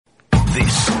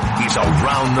This is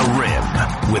Around the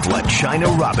Rim with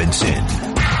LaChina Robinson.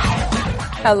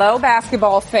 Hello,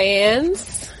 basketball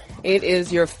fans. It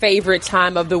is your favorite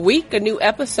time of the week, a new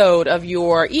episode of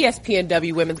your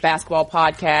ESPNW Women's Basketball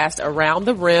Podcast, Around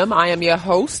the Rim. I am your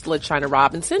host, LaChina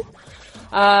Robinson,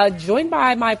 joined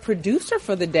by my producer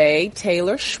for the day,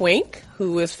 Taylor Schwenk,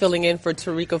 who is filling in for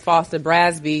Tarika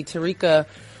Foster-Brasby. Tarika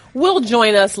will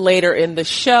join us later in the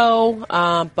show,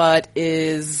 but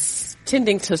is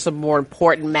tending to some more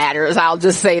important matters. I'll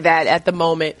just say that at the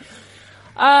moment.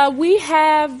 We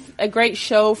have a great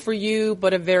show for you,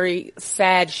 but a very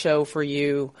sad show for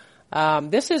you.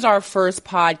 This is our first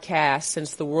podcast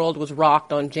since the world was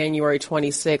rocked on January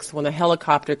 26th when a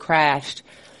helicopter crashed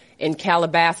in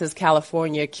Calabasas,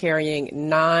 California, carrying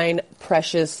 9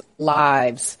 precious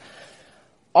lives.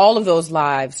 All of those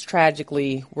lives,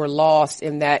 tragically, were lost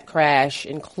in that crash,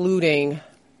 including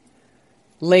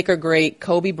Laker great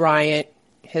Kobe Bryant,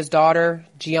 his daughter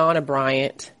Gianna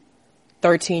Bryant,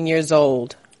 13 years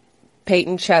old,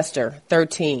 Peyton Chester,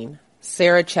 13,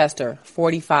 Sarah Chester,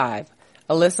 45,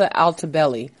 Alyssa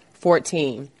Altobelli,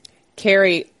 14,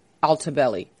 Carrie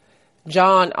Altobelli,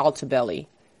 John Altobelli,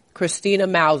 Christina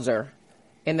Mauser,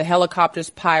 and the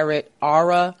helicopter's pirate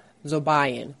Ara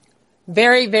Zobayan.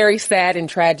 Very, very sad and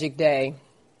tragic day,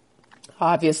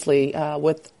 obviously,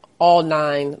 with all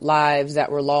 9 lives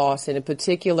that were lost, and in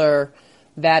particular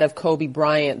that of Kobe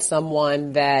Bryant,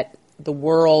 someone that the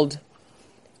world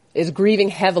is grieving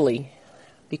heavily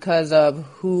because of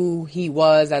who he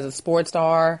was as a sports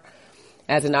star,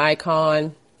 as an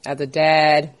icon, as a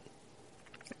dad,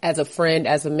 as a friend,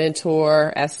 as a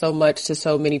mentor, as so much to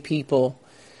so many people.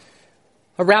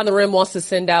 Around the Rim wants to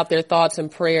send out their thoughts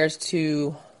and prayers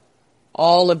to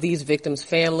all of these victims'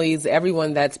 families,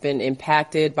 everyone that's been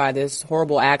impacted by this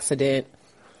horrible accident.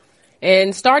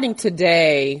 And starting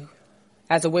today,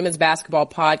 as a women's basketball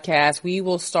podcast, we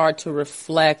will start to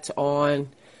reflect on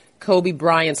Kobe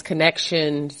Bryant's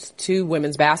connections to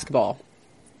women's basketball.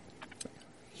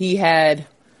 He had,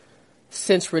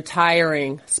 since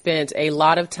retiring, spent a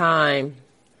lot of time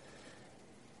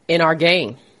in our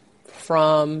game,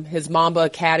 from his Mamba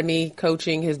Academy,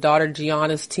 coaching his daughter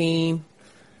Gianna's team,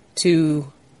 to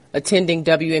attending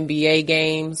WNBA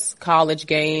games, college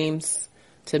games,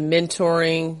 to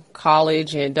mentoring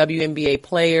college and WNBA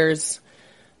players.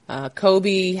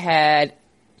 Kobe had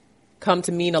come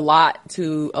to mean a lot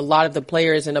to a lot of the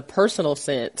players in a personal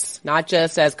sense, not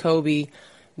just as Kobe,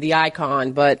 the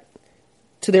icon, but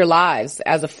to their lives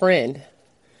as a friend.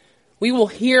 We will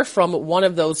hear from one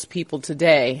of those people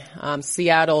today,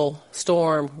 Seattle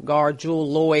Storm guard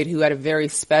Jewell Loyd, who had a very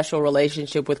special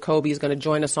relationship with Kobe, is going to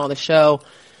join us on the show.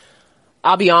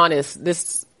 I'll be honest,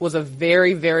 this was a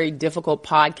very, very difficult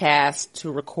podcast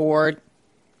to record.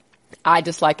 I,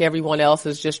 just like everyone else,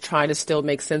 is just trying to still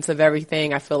make sense of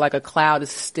everything. I feel like a cloud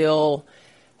is still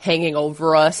hanging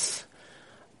over us,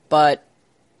 but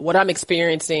what I'm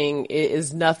experiencing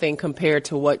is nothing compared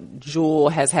to what Jewell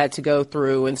has had to go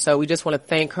through. And so we just want to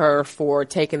thank her for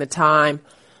taking the time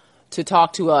to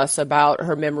talk to us about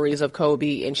her memories of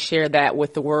Kobe and share that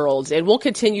with the world. And we'll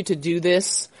continue to do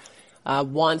this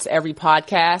once every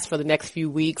podcast for the next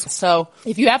few weeks. So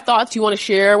if you have thoughts you want to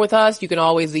share with us, you can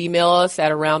always email us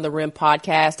at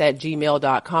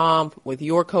aroundtherimpodcast@gmail.com with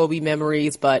your Kobe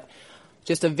memories. But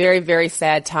just a very, very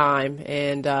sad time,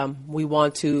 and we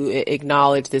want to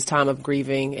acknowledge this time of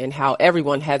grieving and how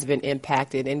everyone has been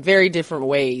impacted in very different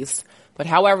ways. But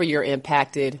however you're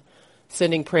impacted,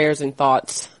 sending prayers and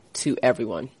thoughts to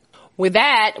everyone. With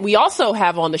that, we also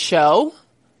have on the show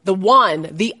the one,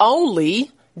 the only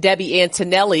Debbie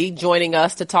Antonelli joining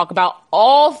us to talk about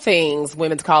all things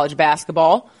women's college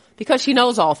basketball, because she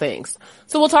knows all things.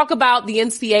 So we'll talk about the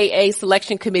NCAA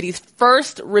Selection Committee's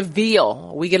first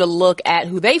reveal. We get a look at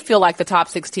who they feel like the top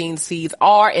 16 seeds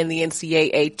are in the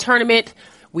NCAA tournament.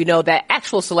 We know that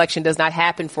actual selection does not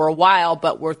happen for a while,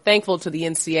 but we're thankful to the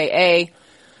NCAA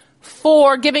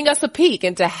for giving us a peek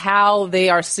into how they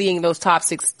are seeing those top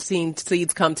 16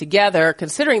 seeds come together,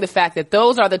 considering the fact that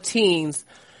those are the teams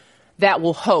that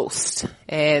will host.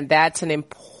 And that's an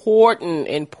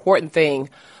important thing.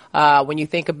 When you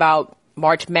think about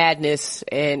March Madness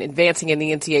and advancing in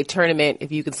the NCAA tournament,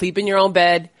 if you can sleep in your own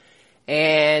bed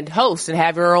and host and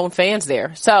have your own fans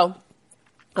there. So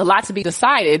a lot to be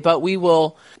decided, but we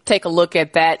will take a look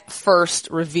at that first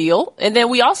reveal. And then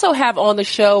we also have on the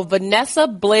show Vanessa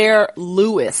Blair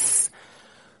Lewis,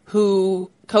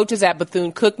 who coaches at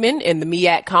Bethune-Cookman in the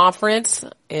MEAC conference.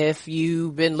 If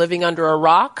you've been living under a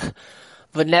rock,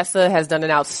 Vanessa has done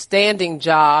an outstanding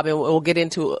job, and we'll get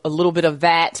into a little bit of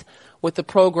that with the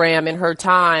program in her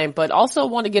time, but also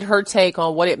want to get her take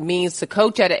on what it means to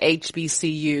coach at a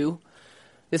HBCU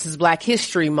This is Black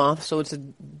History Month, so it's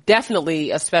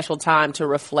definitely a special time to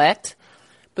reflect.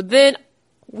 But then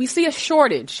we see a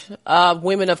shortage of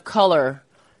women of color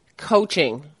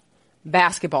coaching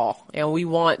basketball, and we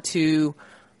want to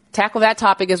tackle that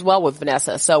topic as well with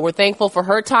Vanessa. So we're thankful for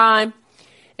her time.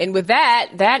 And with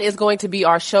that is going to be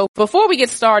our show. Before we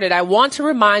get started, I want to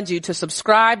remind you to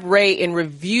subscribe, rate, and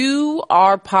review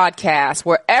our podcast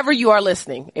wherever you are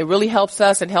listening. It really helps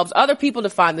us and helps other people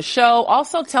to find the show.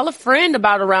 Also, tell a friend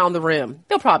about Around the Rim.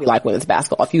 They'll probably like women's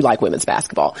basketball if you like women's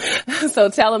basketball. So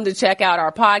tell them to check out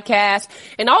our podcast.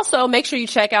 And also, make sure you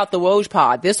check out the Woj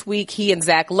Pod. This week, he and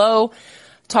Zach Lowe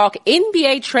talk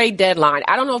NBA trade deadline.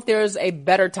 I don't know if there's a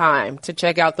better time to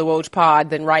check out the Woj Pod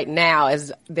than right now,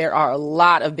 as there are a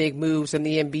lot of big moves in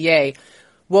the NBA.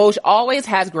 Woj always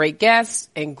has great guests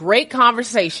and great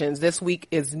conversations. This week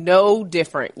is no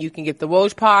different. You can get the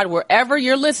Woj Pod wherever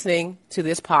you're listening to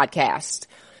this podcast.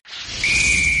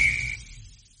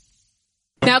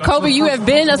 Now, Kobe, you have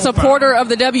been a supporter of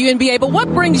the WNBA, but what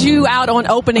brings you out on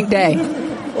opening day?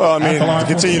 Well, I mean,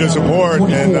 continue to support,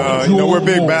 and we're a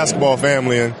big basketball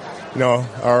family, and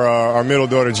our middle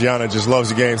daughter Gianna just loves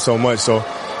the game so much. So,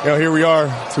 here we are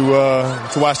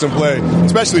to watch them play,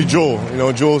 especially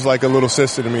Jewel. Jewel's like a little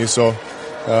sister to me, so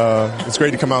it's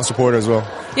great to come out and support her as well.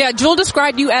 Yeah, Jewel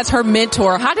described you as her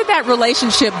mentor. How did that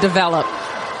relationship develop?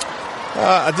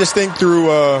 I just think through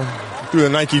the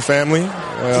Nike family,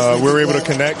 we were able to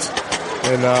connect.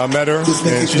 And I met her,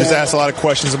 and she just asked a lot of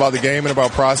questions about the game and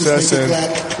about process, and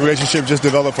the relationship just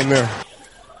developed from there.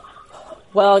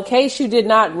 Well, in case you did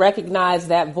not recognize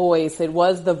that voice, it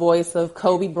was the voice of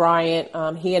Kobe Bryant.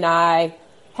 He and I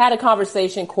had a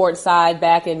conversation courtside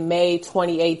back in May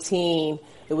 2018.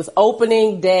 It was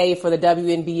opening day for the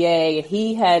WNBA, and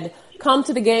he had come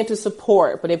to the game to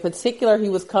support, but in particular, he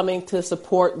was coming to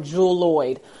support Jewell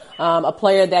Loyd, a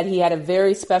player that he had a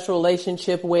very special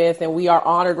relationship with, and we are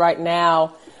honored right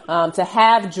now to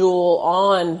have Jewel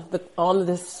on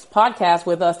this podcast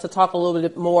with us to talk a little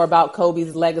bit more about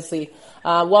Kobe's legacy.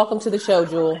 Welcome to the show,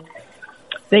 Jewel.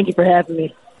 Thank you for having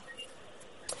me.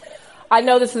 I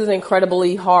know this is an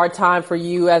incredibly hard time for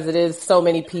you, as it is so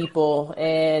many people.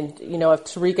 And, if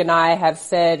Tariq and I have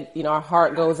said, our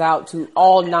heart goes out to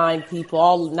all 9 people,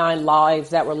 all 9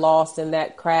 lives that were lost in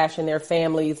that crash and their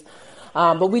families.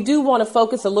 But we do want to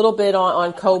focus a little bit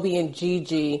on Kobe and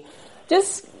Gigi.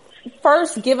 Just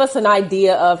first give us an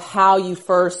idea of how you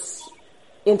first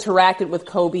interacted with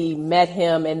Kobe, met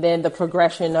him, and then the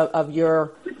progression of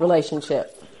your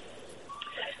relationship.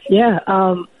 Yeah,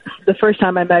 the first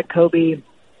time I met Kobe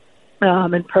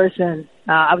in person,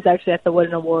 I was actually at the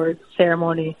Wooden Awards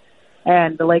ceremony,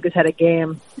 and the Lakers had a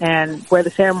game, and where the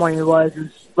ceremony was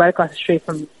right across the street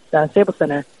from the Staples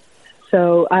Center.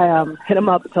 So I hit him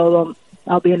up and told him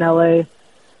I'll be in LA,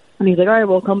 and he's like, all right,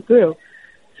 well, come through.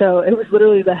 So it was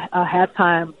literally the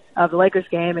halftime of the Lakers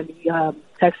game, and he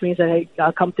texted me and said, hey,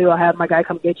 I'll come through. I'll have my guy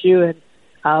come get you, and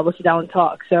we'll sit down and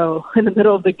talk. So in the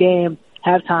middle of the game,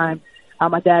 halftime,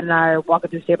 my dad and I are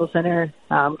walking through Staples Center,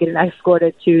 getting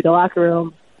escorted to the locker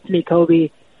room to meet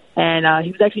Kobe. And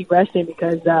he was actually resting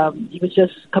because he was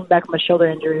just coming back from a shoulder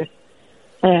injury.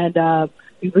 And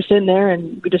we were sitting there,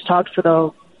 and we just talked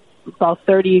for about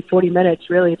 30, 40 minutes,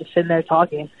 really, just sitting there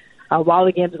talking while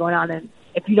the game's going on. And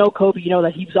if you know Kobe, you know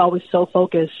that he was always so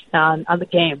focused on the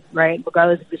game, right?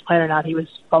 Regardless if he was playing or not, he was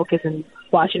focused and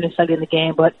watching and studying the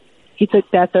game. But he took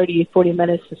that 30, 40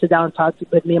 minutes to sit down and talk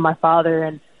with me and my father,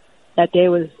 and that day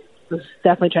was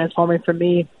definitely transforming for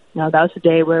me. That was the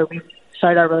day where we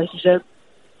started our relationship.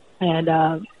 And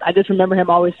I just remember him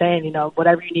always saying,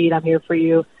 whatever you need, I'm here for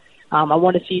you. I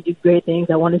want to see you do great things.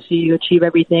 I want to see you achieve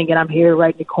everything, and I'm here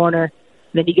right in the corner.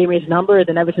 And then he gave me his number, and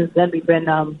then ever since then we've been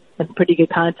in pretty good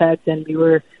contact, and we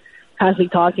were constantly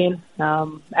talking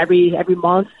every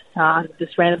month on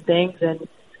just random things, and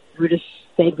we just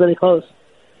stayed really close.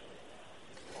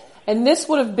 And this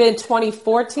would have been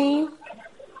 2014?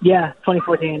 Yeah,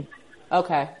 2014.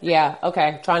 Okay. Yeah.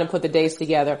 Okay. Trying to put the dates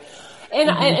together. And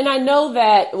I know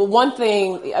that one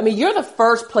thing, you're the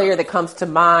first player that comes to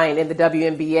mind in the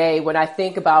WNBA when I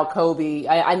think about Kobe.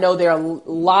 I know there are a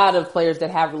lot of players that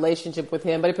have relationship with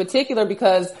him, but in particular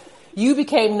because you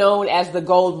became known as the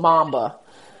Gold Mamba.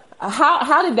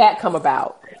 How did that come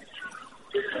about?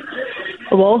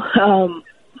 Well,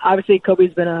 obviously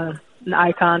Kobe's been an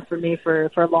icon for me for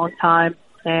a long time.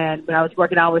 And when I was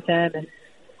working out with him and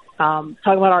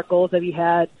talking about our goals that we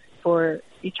had for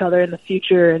each other in the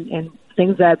future and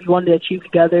things that we wanted to achieve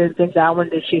together and things that I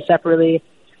wanted to achieve separately,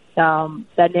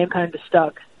 that name kind of just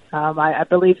stuck. I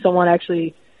believe someone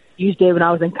actually used it when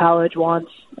I was in college once,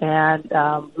 and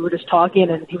we were just talking,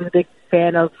 and he was a big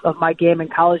fan of my game in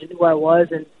college and knew where I was,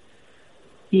 and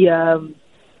he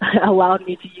allowed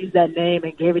me to use that name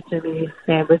and gave it to me.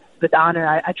 And with honor,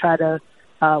 I try to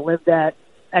live that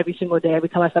every single day, every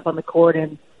time I step on the court.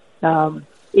 And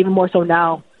even more so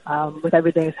now, with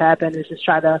everything that's happened, is just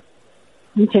try to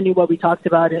continue what we talked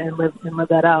about and live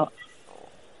that out.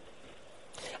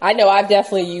 I know I've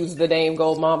definitely used the name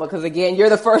Gold Mama because, again, you're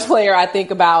the first player I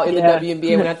think about in the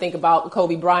WNBA when I think about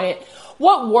Kobe Bryant.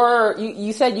 What were,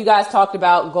 you said you guys talked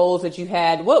about goals that you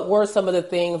had. What were some of the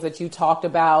things that you talked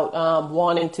about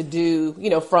wanting to do,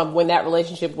 from when that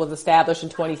relationship was established in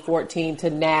 2014 to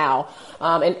now?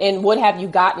 And what have you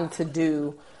gotten to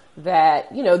do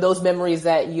that, those memories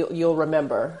that you'll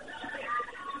remember?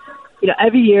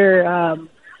 Every year,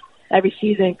 every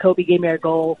season, Kobe gave me a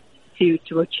goal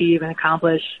to achieve and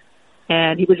accomplish,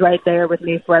 and he was right there with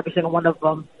me for every single one of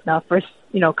them. Now, first,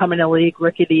 coming to the league,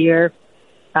 rookie of the year,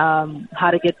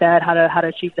 how to get that, how to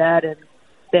achieve that, and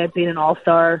then being an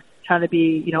all-star, trying to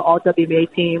be, all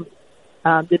WNBA team,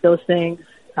 did those things,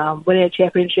 winning a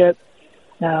championship.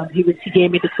 He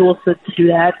gave me the tools to do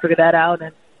that, figure that out,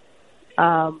 and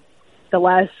the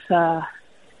last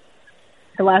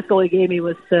goal he gave me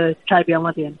was to try to be an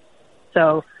Olympian.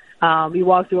 So we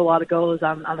walked through a lot of goals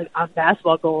on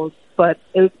basketball goals, but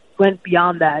it went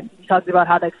beyond that. He talked about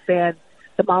how to expand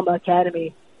the Mamba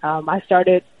Academy. I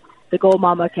started the Gold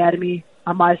Mama Academy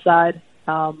on my side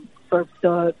for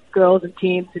the girls and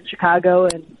teams in Chicago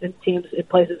and teams in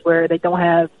places where they don't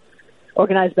have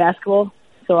organized basketball.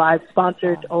 So I've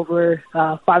sponsored over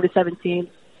 5 to 7 teams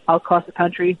all across the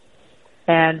country.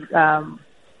 And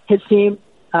his team,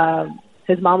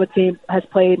 his Mama team, has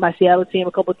played my Seattle team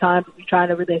a couple of times. We're trying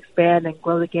to really expand and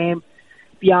grow the game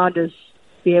beyond just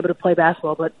be able to play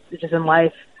basketball, but just in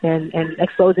life and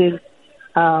exposing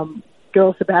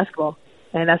girls to basketball.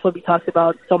 And that's what we talked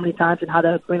about so many times and how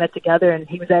to bring that together. And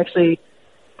he was actually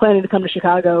planning to come to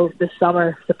Chicago this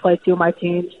summer to play 2 of my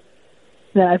teams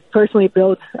that I've personally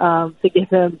built to give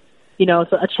him,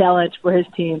 a challenge for his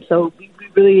team. So we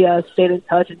really stayed in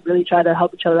touch and really tried to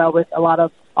help each other out with a lot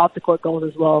of off-the-court goals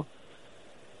as well.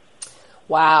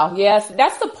 Wow. Yes,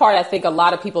 that's the part I think a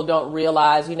lot of people don't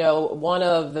realize. One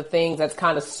of the things that's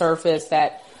kind of surfaced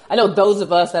that I know those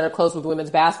of us that are close with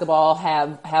women's basketball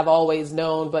have always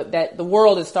known, but that the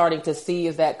world is starting to see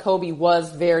is that Kobe was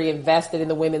very invested in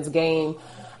the women's game,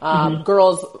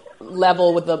 girls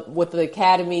level with the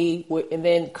academy, and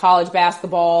then college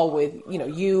basketball with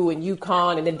you and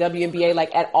UConn, and then WNBA,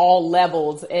 like at all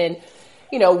levels. And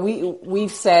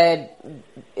we've said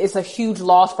it's a huge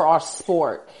loss for our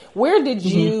sport. Where did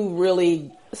you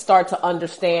really start to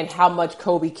understand how much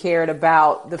Kobe cared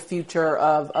about the future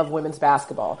of women's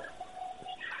basketball?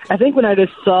 I think when I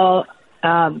just saw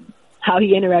how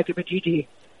he interacted with Gigi,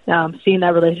 seeing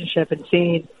that relationship and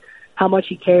seeing how much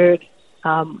he cared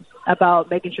about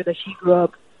making sure that she grew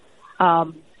up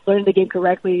learning the game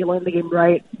correctly, learning the game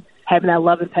right, having that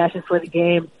love and passion for the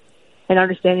game, and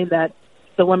understanding that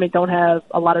the women don't have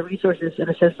a lot of resources in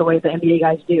a sense the way the NBA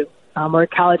guys do, or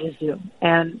colleges do.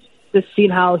 And just seeing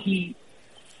how he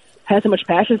had so much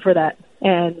passion for that,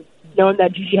 and knowing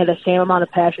that Gigi had the same amount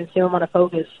of passion, same amount of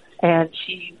focus, and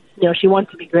she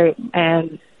wanted to be great.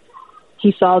 And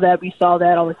he saw that, we saw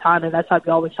that all the time, and that's how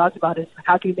we always talked about it. Like,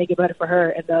 how can we make it better for her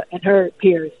and her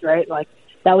peers, right? Like,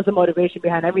 that was the motivation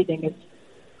behind everything. Is,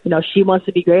 she wants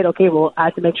to be great. Okay, well, I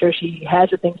have to make sure she has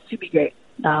the things to be great.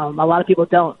 A lot of people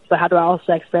don't. But how do I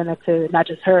also expand that to not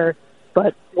just her,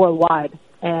 but worldwide?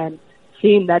 And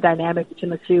seeing that dynamic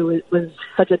between the two was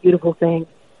such a beautiful thing.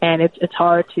 And it's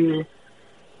hard to,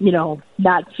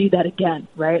 not see that again,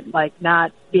 right? Like,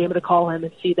 not be able to call him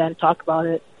and see that and talk about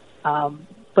it.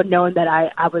 But knowing that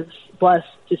I was blessed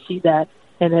to see that,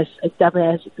 and it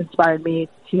definitely has inspired me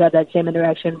to have that same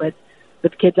interaction with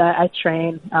kids I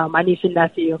train, my niece and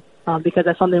nephew, because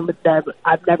that's something that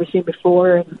I've never seen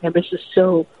before, and it's just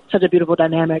such a beautiful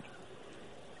dynamic.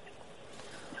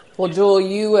 Well, Jewell,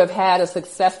 you have had a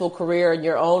successful career in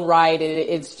your own right.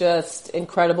 It's just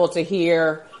incredible to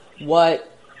hear what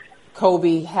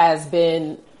Kobe has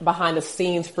been behind the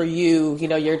scenes for you.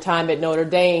 Your time at Notre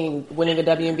Dame, winning a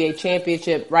WNBA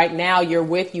championship. Right now, you're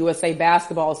with USA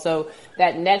Basketball. So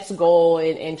that next goal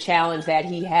and challenge that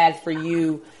he had for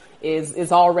you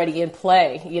is already in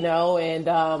play, and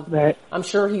right. I'm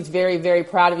sure he's very, very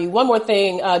proud of you. One more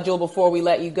thing, Jewell, before we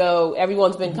let you go,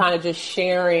 everyone's been kind of just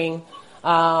sharing,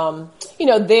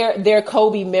 their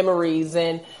Kobe memories.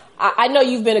 And I know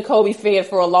you've been a Kobe fan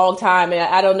for a long time, and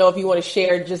I don't know if you want to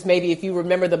share just maybe if you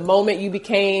remember the moment you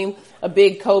became a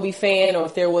big Kobe fan, or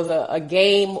if there was a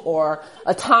game or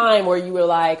a time where you were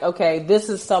like, okay, this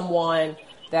is someone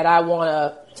that I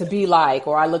want to be like,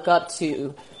 or I look up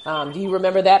to. Do you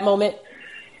remember that moment?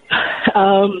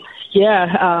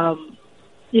 Yeah.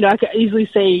 I could easily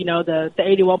say, the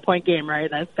 81-point game,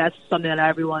 right? That's something that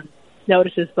everyone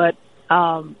notices. But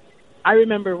I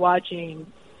remember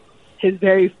watching his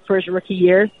very first rookie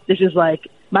year. This is like,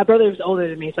 my brother was older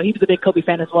than me, so he was a big Kobe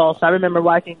fan as well. So I remember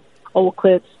watching old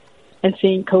clips and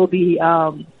seeing Kobe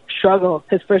struggle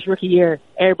his first rookie year,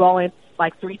 airballing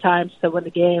like 3 times to win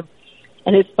the game,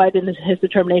 and his fight and his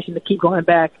determination to keep going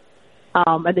back.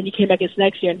 And then he came back this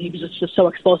next year, and he was just so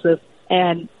explosive.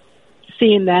 And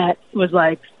seeing that was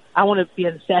like, I want to be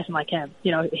an assassin like him.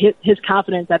 His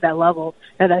confidence at that level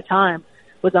at that time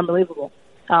was unbelievable.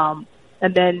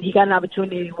 And then he got an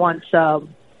opportunity once one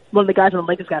of the guys on the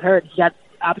Lakers got hurt. He got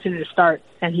the opportunity to start,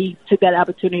 and he took that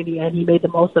opportunity and he made the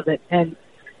most of it. And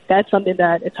that's something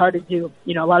that it's hard to do.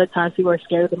 A lot of times people are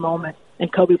scared of the moment,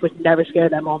 and Kobe was never scared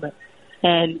of that moment.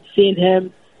 And seeing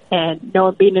him and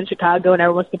being in Chicago and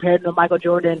everyone's compared to Michael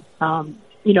Jordan,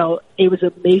 it was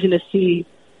amazing to see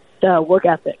the work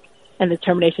ethic and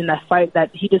determination, that fight that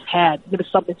he just had. It was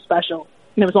something special.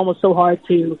 And it was almost so hard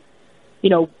to,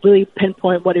 really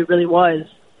pinpoint what it really was.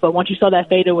 But once you saw that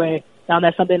fadeaway,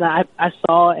 that's something that I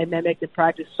saw and mimicked in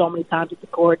practice so many times at the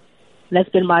court. And that's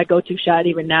been my go-to shot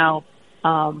even now.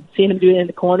 Seeing him do it in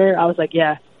the corner, I was like,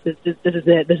 yeah, this is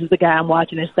it. This is the guy I'm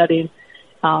watching and studying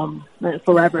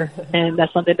forever. And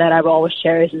that's something that I've always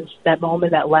cherished, is that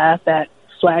moment, that laugh, that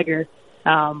swagger.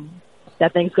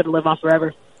 That thing's going to live on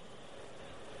forever.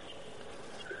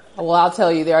 Well, I'll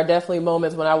tell you, there are definitely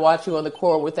moments when I watch you on the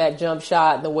court with that jump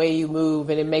shot and the way you move,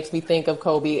 and it makes me think of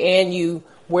Kobe. And you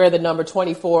wear the number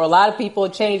 24. A lot of people are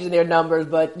changing their numbers,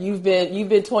 but you've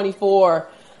been 24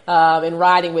 and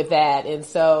riding with that. And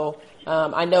so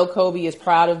I know Kobe is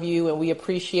proud of you, and we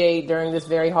appreciate during this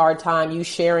very hard time you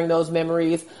sharing those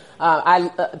memories.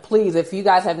 Please, if you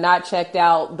guys have not checked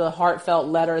out the heartfelt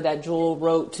letter that Jewell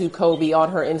wrote to Kobe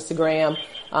on her Instagram,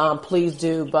 please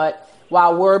do. But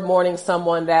while we're mourning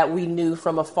someone that we knew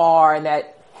from afar and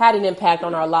that had an impact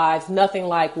on our lives, nothing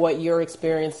like what you're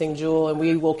experiencing, Jewell, and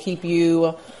we will keep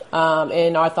you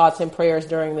in our thoughts and prayers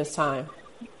during this time.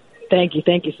 Thank you.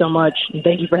 Thank you so much. And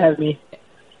thank you for having me.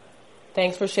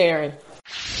 Thanks for sharing.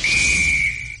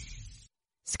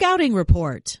 Scouting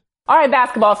report. All right,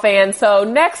 basketball fans. So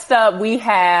next up, we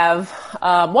have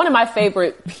one of my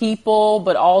favorite people,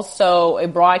 but also a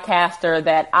broadcaster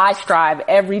that I strive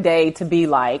every day to be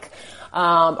like.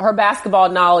 Her basketball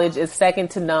knowledge is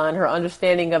second to none. Her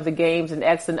understanding of the games and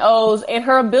X and O's, and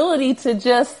her ability to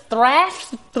just thrash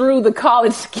through the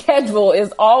college schedule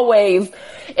is always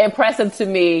impressive to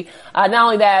me. Not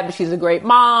only that, but she's a great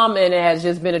mom and has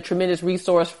just been a tremendous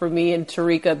resource for me and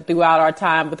Tarika throughout our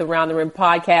time with the Around the Rim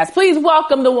podcast. Please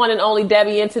welcome the one and only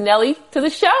Debbie Antonelli to the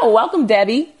show. Welcome,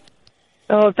 Debbie.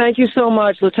 Oh, thank you so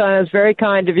much, LaChina. It's very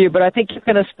kind of you, but I think you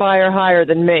can aspire higher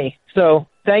than me. So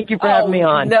thank you for having me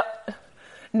on.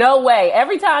 No way.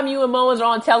 Every time you and Moens are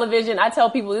on television, I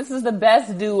tell people this is the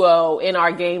best duo in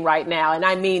our game right now, and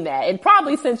I mean that. And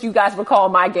probably since you guys were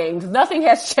calling my games, nothing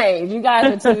has changed. You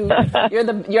guys are you're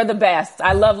the best.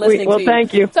 I love listening to you. Well,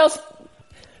 thank you.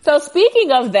 So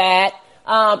speaking of that,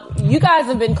 you guys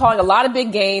have been calling a lot of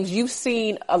big games. You've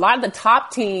seen a lot of the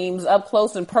top teams up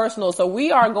close and personal. So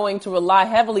we are going to rely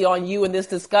heavily on you in this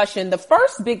discussion. The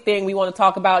first big thing we want to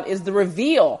talk about is the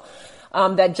reveal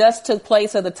that just took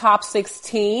place of the top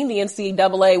 16. The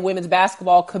NCAA Women's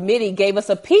Basketball Committee gave us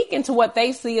a peek into what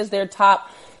they see as their top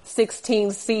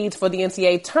 16 seeds for the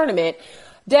NCAA tournament.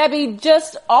 Debbie,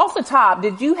 just off the top,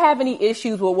 did you have any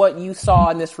issues with what you saw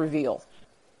in this reveal?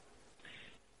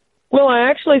 Well, I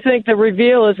actually think the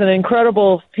reveal is an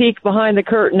incredible peek behind the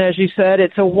curtain, as you said.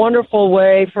 It's a wonderful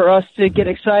way for us to get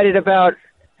excited about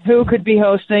who could be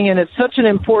hosting, and it's such an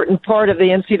important part of the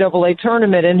NCAA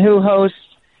tournament and who hosts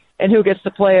and who gets to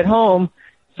play at home.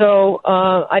 So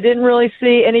I didn't really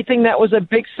see anything that was a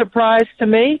big surprise to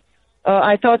me.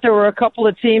 I thought there were a couple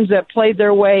of teams that played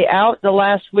their way out the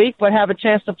last week but have a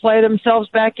chance to play themselves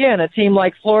back in. A team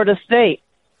like Florida State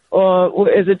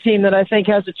is a team that I think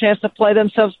has a chance to play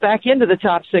themselves back into the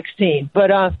top 16.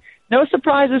 But no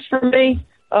surprises for me.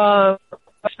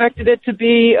 Expected it to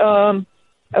be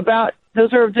about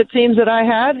those are the teams that I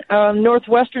had.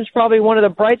 Northwestern's probably one of the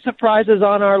bright surprises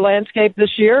on our landscape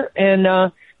this year,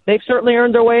 and they've certainly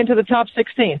earned their way into the top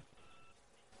 16.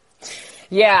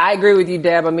 Yeah, I agree with you,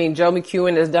 Deb. I mean, Joe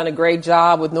McEwen has done a great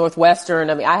job with Northwestern.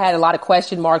 I mean, I had a lot of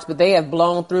question marks, but they have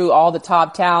blown through all the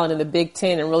top talent in the Big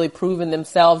Ten and really proven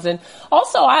themselves. And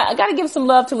also, I got to give some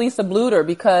love to Lisa Bluter,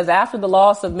 because after the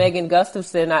loss of Megan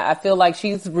Gustafson, I feel like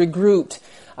she's regrouped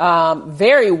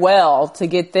very well to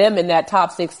get them in that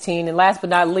top 16. And last but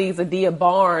not least, Adia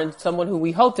Barnes, someone who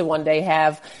we hope to one day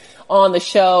have on the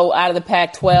show out of the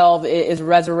Pac-12 is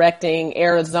resurrecting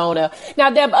Arizona. Now,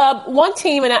 Deb, one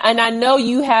team, and I know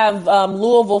you have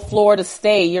Louisville, Florida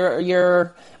State.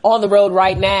 You're on the road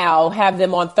right now, have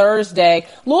them on Thursday.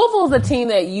 Louisville is a team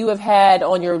that you have had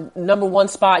on your number one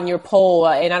spot in your poll,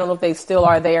 and I don't know if they still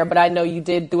are there, but I know you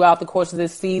did throughout the course of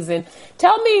this season.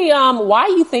 Tell me why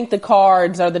you think the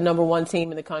Cards are the number one team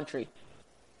in the country.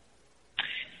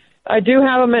 I do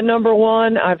have them at number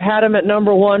one. I've had them at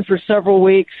number one for several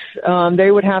weeks.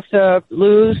 They would have to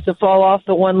lose to fall off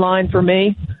the one line for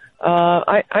me.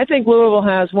 I think Louisville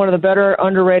has one of the better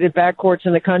underrated backcourts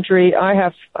in the country. I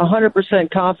have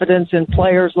 100% confidence in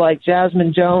players like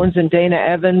Jasmine Jones and Dana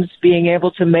Evans being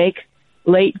able to make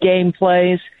late game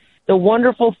plays. The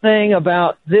wonderful thing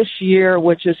about this year,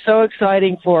 which is so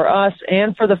exciting for us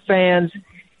and for the fans,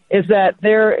 is that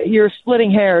you're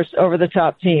splitting hairs over the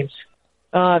top teams.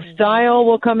 Style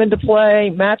will come into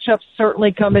play. Matchups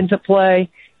certainly come into play.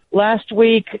 Last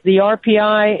week, the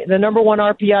number one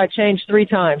RPI changed 3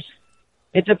 times.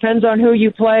 It depends on who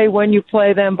you play, when you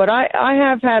play them. But I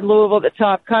have had Louisville at the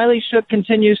top. Kylie Shook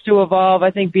continues to evolve.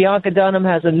 I think Bianca Dunham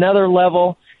has another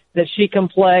level that she can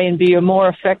play and be a more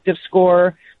effective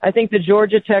scorer. I think the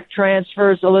Georgia Tech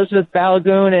transfers, Elizabeth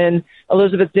Balagoon and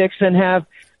Elizabeth Dixon, have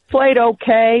played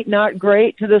okay, not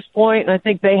great to this point, and I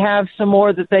think they have some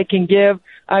more that they can give.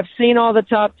 I've seen all the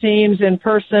top teams in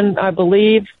person, I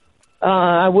believe.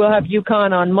 I will have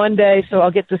UConn on Monday, so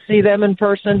I'll get to see them in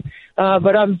person.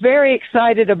 But I'm very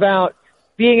excited about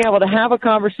being able to have a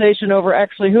conversation over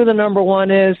actually who the number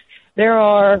one is. There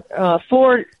are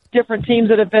 4 different teams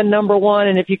that have been number one,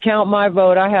 and if you count my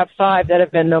vote, I have 5 that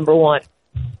have been number one.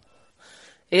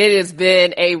 It has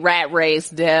been a rat race,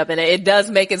 Deb, and it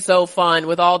does make it so fun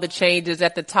with all the changes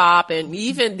at the top, and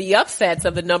even the upsets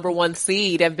of the number one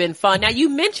seed have been fun. Now, you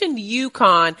mentioned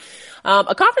UConn,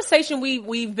 a conversation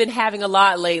we've been having a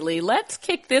lot lately. Let's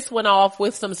kick this one off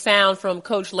with some sound from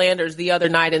Coach Landers the other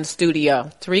night in studio.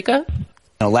 Tarika?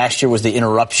 Last year was the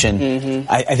interruption. Mm-hmm.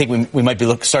 I think we might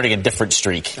be starting a different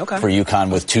streak for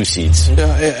UConn with 2 seeds.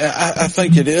 Yeah, I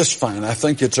think it is fine. I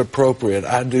think it's appropriate.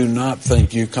 I do not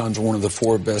think UConn's one of the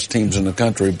 4 best teams in the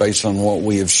country based on what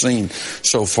we have seen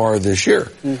so far this year.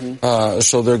 Mm-hmm.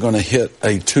 So they're going to hit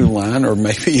a 2 line or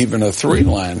maybe even a 3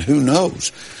 line. Who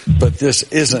knows? But this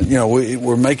isn't,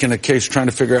 we're making a case trying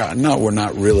to figure out, no, we're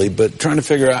not really, but trying to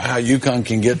figure out how UConn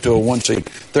can get to a 1 seed.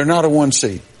 They're not a 1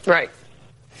 seed. Right.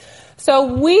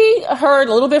 So we heard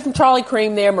a little bit from Charlie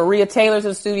Cream there. Maria Taylor's in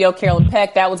the studio. Carolyn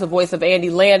Peck, that was the voice of Andy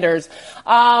Landers.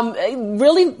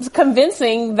 Really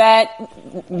convincing that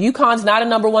UConn's not a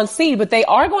number 1 seed, but they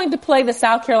are going to play the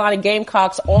South Carolina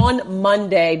Gamecocks on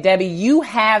Monday. Debbie, you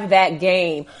have that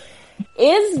game.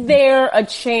 Is there a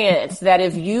chance that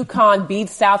if UConn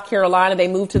beats South Carolina, they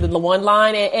move to the 1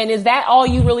 line? And is that all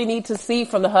you really need to see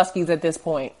from the Huskies at this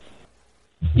point?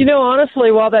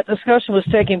 Honestly, while that discussion was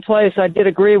taking place, I did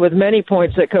agree with many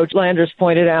points that Coach Landers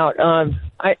pointed out.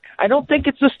 I don't think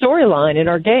it's a storyline in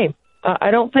our game. I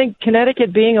don't think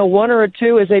Connecticut being a 1 or a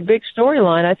 2 is a big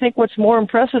storyline. I think what's more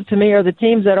impressive to me are the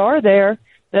teams that are there,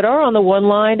 that are on the 1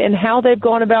 line, and how they've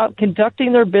gone about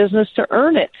conducting their business to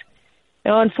earn it.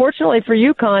 Now, unfortunately for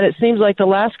UConn, it seems like the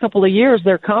last couple of years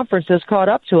their conference has caught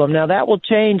up to them. Now, that will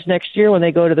change next year when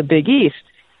they go to the Big East.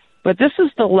 But this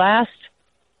is the last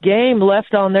game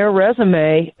left on their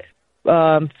resume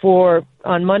on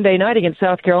Monday night against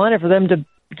South Carolina for them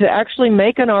to actually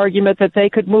make an argument that they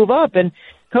could move up. And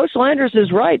Coach Landers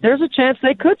is right. There's a chance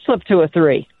they could slip to a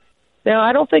 3. Now,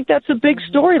 I don't think that's a big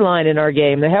storyline in our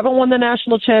game. They haven't won the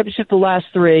national championship the last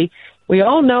 3. We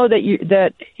all know that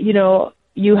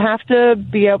you have to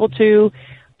be able to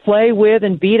play with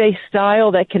and beat a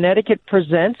style that Connecticut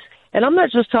presents. And I'm not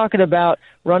just talking about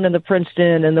running the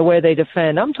Princeton and the way they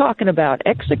defend. I'm talking about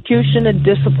execution and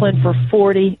discipline for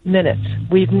 40 minutes.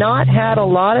 We've not had a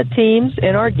lot of teams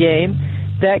in our game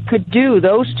that could do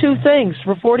those 2 things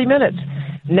for 40 minutes.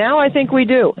 Now I think we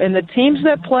do. And the teams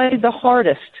that play the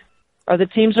hardest are the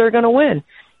teams that are going to win.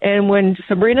 And when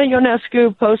Sabrina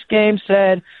Ionescu post-game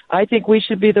said, I think we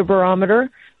should be the barometer,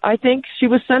 I think she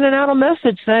was sending out a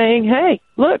message saying, hey,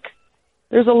 look,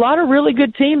 there's a lot of really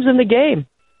good teams in the game.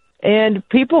 And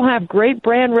people have great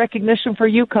brand recognition for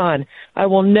UConn. I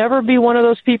will never be one of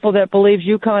those people that believes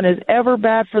UConn is ever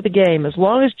bad for the game. As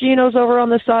long as Gino's over on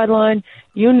the sideline,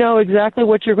 you know exactly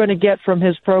what you're going to get from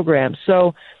his program.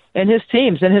 So, and his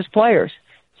teams and his players.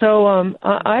 So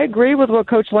I agree with what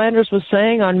Coach Landers was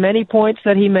saying on many points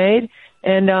that he made.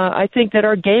 And I think that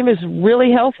our game is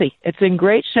really healthy. It's in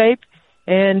great shape.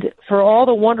 And for all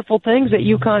the wonderful things that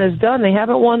UConn has done, they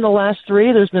haven't won the last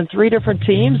 3. There's been 3 different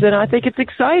teams, and I think it's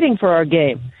exciting for our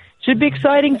game. It should be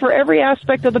exciting for every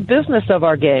aspect of the business of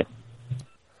our game.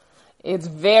 It's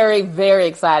very, very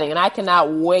exciting, and I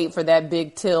cannot wait for that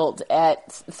big tilt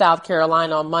at South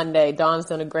Carolina on Monday. Dawn's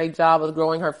done a great job of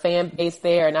growing her fan base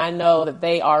there, and I know that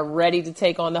they are ready to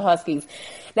take on the Huskies.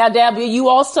 Now, Debbie, you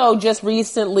also just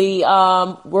recently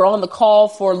were on the call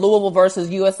for Louisville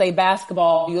versus USA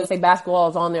Basketball. USA Basketball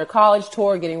is on their college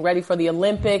tour, getting ready for the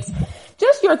Olympics.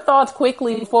 Just your thoughts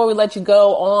quickly before we let you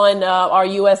go on our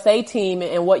USA team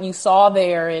and what you saw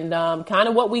there and kind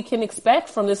of what we can expect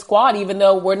from this squad, even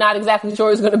though we're not exactly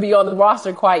sure who's going to be on the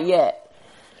roster quite yet.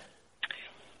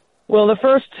 Well, the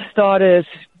first thought is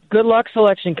good luck,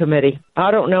 selection committee. I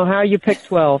don't know how you pick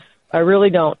 12. I really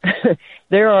don't.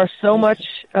 There are so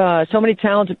many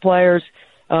talented players.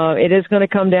 It is going to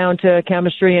come down to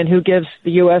chemistry and who gives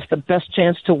the U.S. the best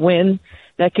chance to win.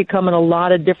 That could come in a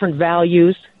lot of different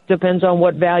values. Depends on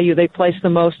what value they place the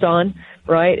most on,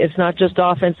 right? It's not just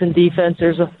offense and defense.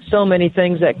 There's so many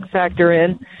things that factor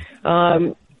in.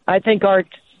 I think our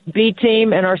B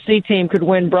team and our C team could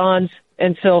win bronze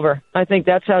and silver. I think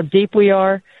that's how deep we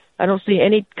are. I don't see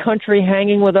any country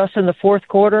hanging with us in the fourth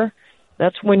quarter.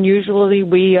 That's when usually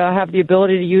we have the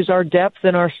ability to use our depth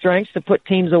and our strengths to put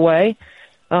teams away.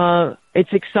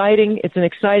 It's exciting. It's an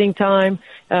exciting time.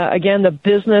 Again, the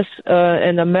business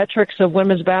and the metrics of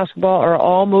women's basketball are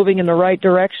all moving in the right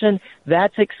direction.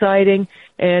 That's exciting.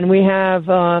 And we have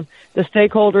the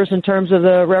stakeholders in terms of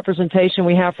the representation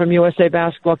we have from USA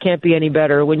Basketball can't be any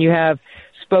better. When you have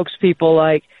spokespeople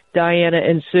like Diana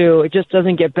and Sue, it just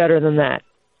doesn't get better than that.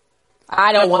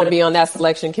 I don't want to be on that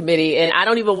selection committee, and I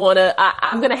don't even want to.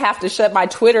 I'm going to have to shut my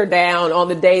Twitter down on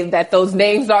the day that those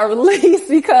names are released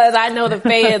because I know the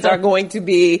fans are going to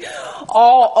be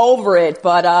all over it.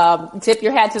 But tip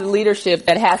your hat to the leadership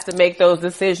that has to make those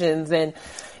decisions. And,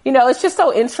 you know, it's just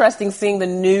so interesting seeing the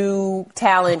new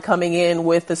talent coming in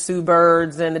with the Sue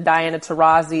Birds and the Diana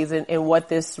Taurasi's and what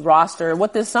this roster,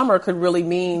 what this summer could really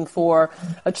mean for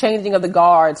a changing of the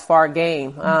guards for our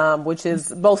game, which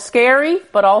is both scary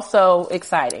but also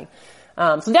exciting.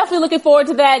 So definitely looking forward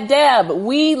to that. Deb,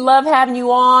 we love having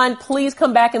you on. Please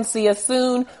come back and see us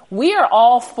soon. We are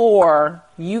all for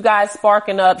you guys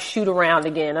sparking up shoot around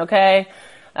again, okay?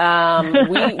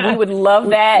 We would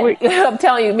love that. I'm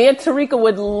telling you, me and Tarika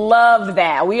would love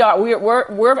that.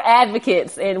 We're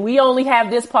advocates, and we only have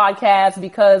this podcast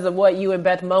because of what you and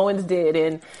Beth Mowens did,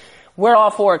 and we're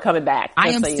all for it coming back. I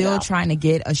am still trying to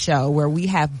get a show where we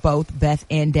have both Beth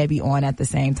and Debbie on at the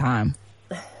same time.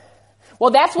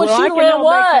 Well, that's what shoot around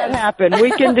was. Make that happen.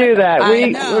 We can do that.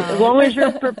 As long as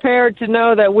you're prepared to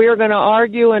know that we're going to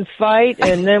argue and fight,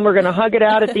 and then we're going to hug it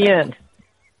out at the end.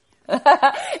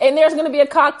 And there's going to be a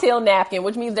cocktail napkin,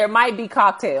 which means there might be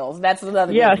cocktails. That's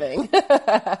another good thing.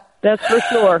 That's for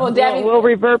sure. Well, Debbie, we'll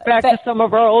revert back to some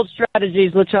of our old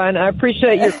strategies, LaChina. I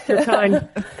appreciate your kind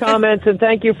comments, and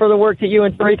thank you for the work that you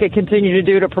and Tarika continue to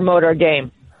do to promote our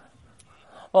game.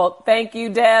 Well, thank you,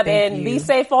 Deb, and be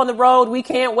safe on the road. We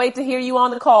can't wait to hear you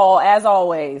on the call, as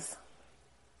always.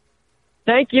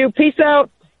 Thank you. Peace out.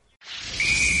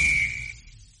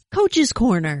 Coach's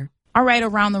Corner. All right,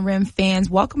 Around the Rim fans,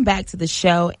 welcome back to the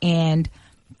show. And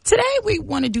today we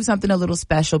want to do something a little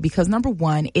special because, number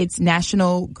one, it's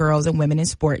National Girls and Women in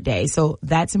Sport Day. So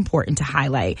that's important to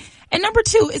highlight. And number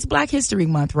two, it's Black History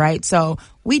Month, right? So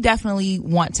we definitely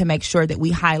want to make sure that we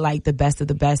highlight the best of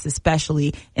the best,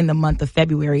 especially in the month of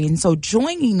February. And so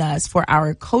joining us for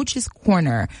our Coach's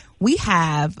Corner, we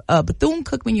have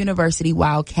Bethune-Cookman University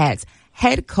Wildcats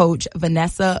head coach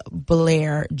Vanessa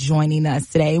Blair joining us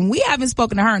today. And we haven't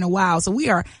spoken to her in a while, so we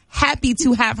are happy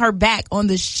to have her back on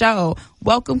the show.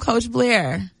 Welcome, Coach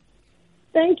Blair.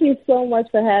 Thank you so much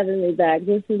for having me back.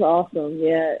 This is awesome.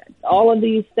 Yeah, all of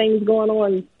these things going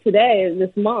on today,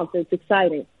 this month, it's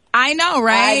exciting. I know,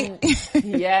 right?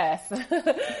 Yes.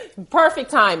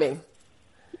 Perfect timing.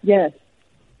 Yes.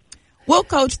 Well,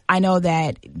 Coach, I know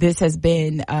that this has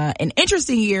been an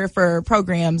interesting year for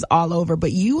programs all over,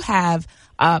 but you have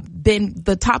been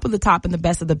the top of the top and the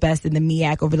best of the best in the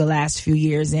MEAC over the last few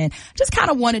years, and just kind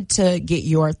of wanted to get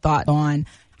your thought on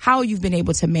how you've been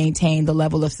able to maintain the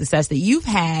level of success that you've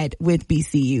had with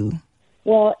BCU.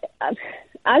 Well,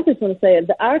 I just want to say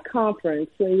that our conference,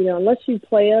 unless you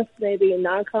play us maybe a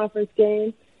non-conference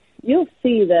game, you'll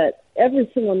see that every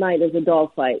single night is a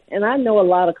dogfight. And I know a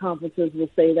lot of conferences will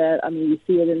say that. I mean, you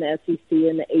see it in the SEC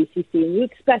and the ACC, and you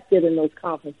expect it in those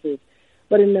conferences.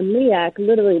 But in the MEAC,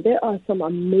 literally, there are some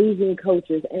amazing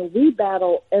coaches, and we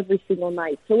battle every single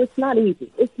night. So it's not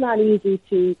easy. It's not easy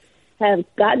to have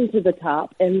gotten to the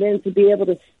top and then to be able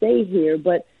to stay here.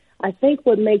 But I think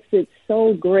what makes it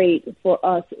so great for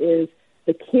us is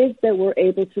the kids that we're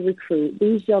able to recruit.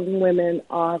 These young women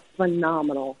are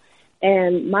phenomenal.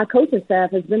 And my coaching staff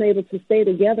has been able to stay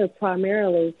together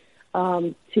primarily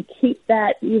to keep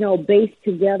that, base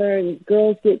together and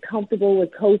girls get comfortable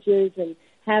with coaches and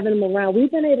having them around.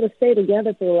 We've been able to stay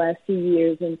together for the last few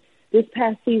years, and this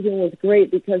past season was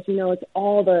great because, it's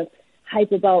all the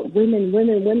hype about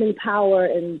women power,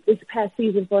 and this past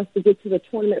season for us to get to the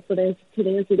tournament to the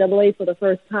NCAA for the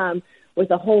first time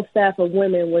with a whole staff of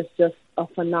women was just a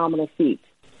phenomenal feat.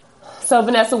 So,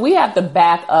 Vanessa, we have to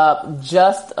back up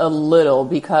just a little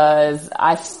because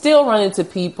I still run into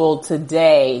people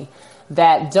today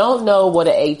that don't know what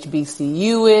a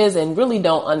HBCU is and really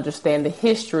don't understand the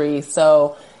history.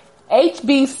 So,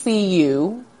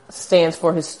 HBCU stands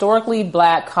for Historically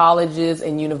Black Colleges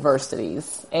and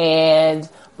Universities. And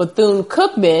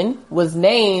Bethune-Cookman was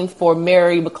named for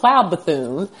Mary McLeod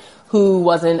Bethune, who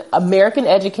was an American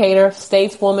educator,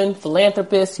 stateswoman,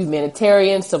 philanthropist,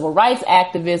 humanitarian, civil rights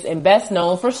activist, and best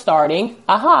known for starting,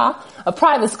 a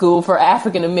private school for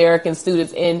African American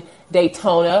students in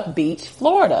Daytona Beach,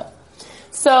 Florida.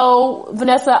 So,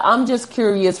 Vanessa, I'm just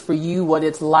curious for you what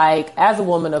it's like as a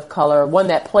woman of color, one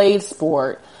that played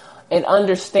sport and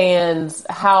understands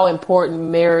how important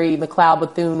Mary McLeod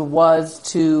Bethune was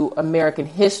to American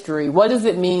history. What does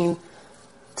it mean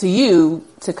to you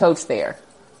to coach there?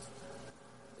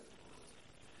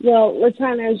 Well,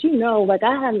 LaChina, as you know, I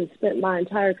haven't spent my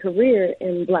entire career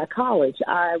in Black college.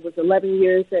 I was 11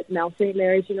 years at Mount St.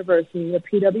 Mary's University, a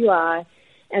PWI,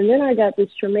 and then I got this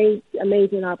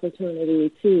amazing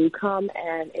opportunity to come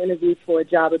and interview for a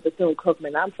job at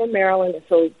Bethune-Cookman. I'm from Maryland, and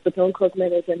so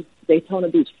Bethune-Cookman is in Daytona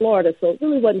Beach, Florida, so it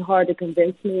really wasn't hard to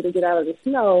convince me to get out of the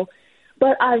snow.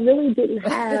 But I really didn't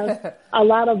have a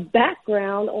lot of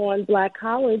background on Black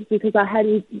college because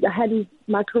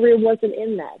my career wasn't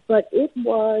in that. But it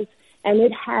was, and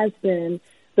it has been,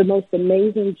 the most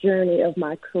amazing journey of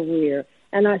my career.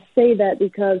 And I say that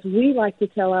because we like to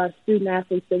tell our student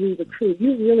athletes that we recruit,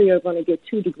 you really are going to get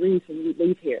 2 degrees when you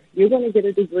leave here. You're going to get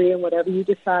a degree in whatever you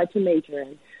decide to major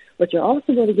in, but you're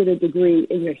also going to get a degree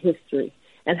in your history.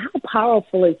 And how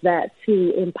powerful is that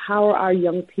to empower our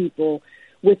young people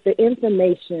with the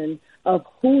information of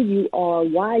who you are,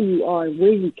 why you are, and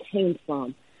where you came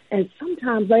from. And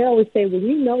sometimes I always say, when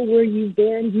you know where you've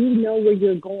been, you know where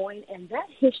you're going, and that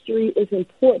history is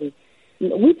important.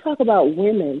 We talk about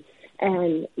women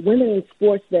and women in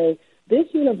sports day. This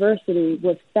university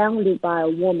was founded by a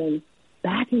woman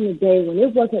back in the day when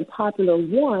it wasn't popular,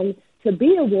 one, to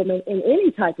be a woman in any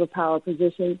type of power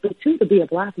position, but two, to be a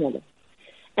Black woman.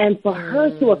 And for her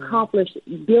to accomplish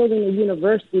building a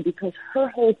university, because her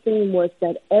whole thing was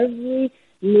that every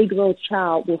Negro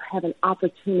child will have an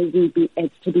opportunity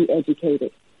to be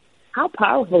educated. How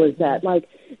powerful is that?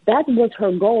 That was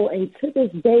her goal. And to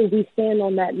this day, we stand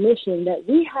on that mission that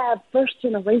we have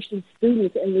first-generation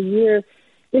students in the year,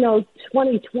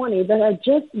 2020 that are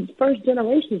just first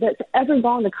generations that's ever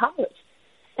gone to college.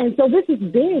 And so this is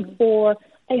big for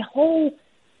a whole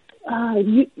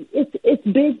it's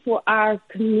big for our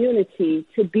community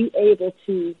to be able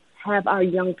to have our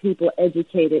young people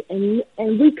educated. And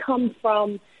we come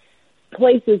from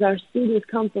places, our students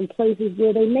come from places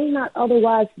where they may not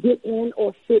otherwise get in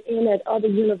or fit in at other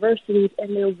universities,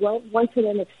 and they're wanted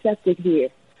and accepted here.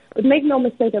 But make no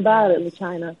mistake about it,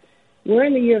 LaChina, we're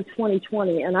in the year of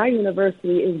 2020, and our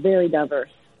university is very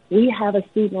diverse. We have a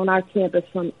student on our campus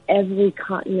from every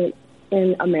continent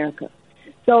in America.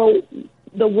 So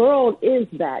the world is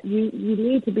that. You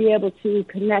need to be able to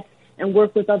connect and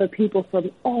work with other people from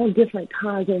all different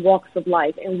kinds and walks of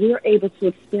life, and we're able to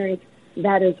experience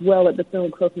that as well at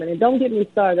Bethune-Cookman. And don't get me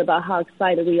started about how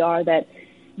excited we are that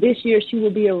this year she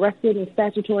will be erected in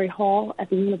Statutory Hall at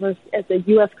the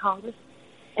U.S. Congress.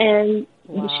 And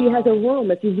she has a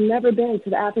room. If you've never been to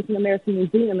the African American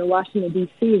Museum in Washington,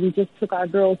 D.C., we just took our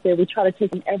girls there. We try to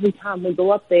take them every time we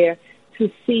go up there to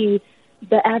see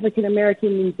the African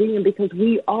American Museum, because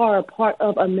we are a part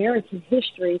of American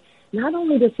history. Not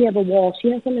only does she have a wall, she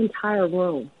has an entire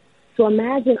room. So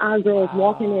imagine our girls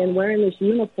walking in wearing this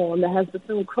uniform that has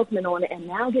Bethune-Cookman on it, and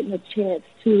now getting a chance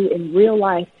to, in real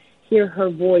life, hear her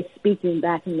voice speaking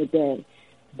back in the day.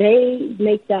 They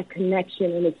make that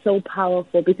connection, and it's so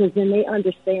powerful because then they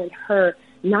understand her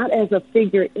not as a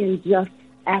figure in just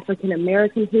African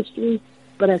American history,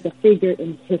 but as a figure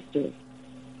in history.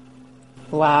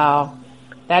 Wow.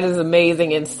 That is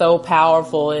amazing and so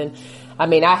powerful. And I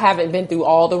mean, I haven't been through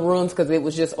all the rooms because it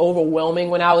was just overwhelming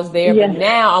when I was there. Yes. But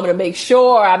now I'm going to make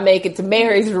sure I make it to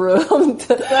Mary's room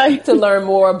to learn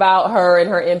more about her and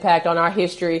her impact on our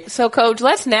history. So, Coach,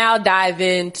 let's now dive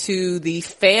into the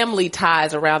family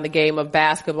ties around the game of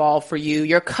basketball for you.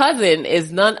 Your cousin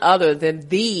is none other than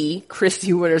the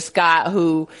Christy Winter-Scott,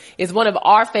 who is one of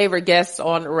our favorite guests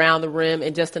on Around the Rim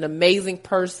and just an amazing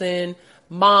person,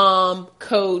 mom,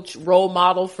 coach, role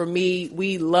model for me.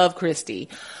 We love Christy.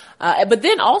 But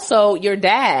then also your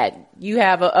dad, you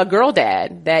have a girl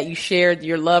dad that you shared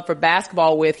your love for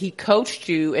basketball with. He coached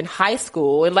you in high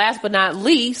school. And last but not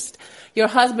least, your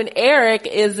husband Eric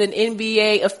is an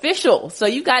NBA official. So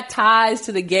you got ties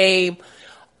to the game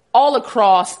all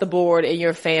across the board in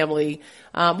your family.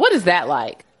 What is that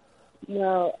like?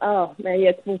 Well, oh man,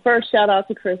 yes. Well, first shout out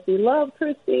to Christy. Love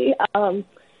Christy.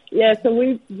 Yeah, so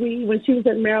we when she was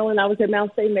at Maryland, I was at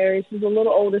Mount St. Mary's. She was a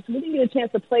little older, so we didn't get a chance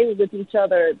to play with each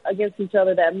other, against each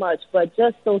other that much. But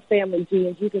just those family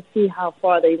genes, you can see how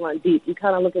far they run deep. You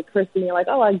kind of look at Christy and you're like,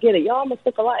 oh, I get it. Y'all almost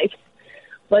look alike.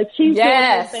 But she's doing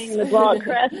her thing in the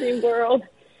broadcasting world.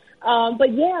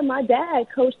 But yeah, my dad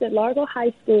coached at Largo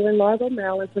High School in Largo,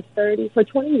 Maryland for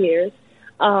 20 years.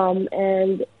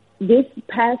 And this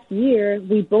past year,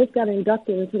 we both got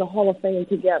inducted into the Hall of Fame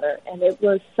together, and it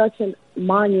was such a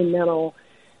monumental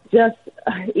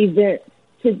event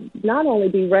to not only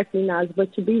be recognized,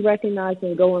 but to be recognized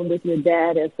and going with your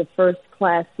dad as the first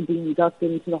class to be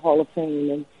inducted into the Hall of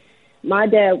Fame. And my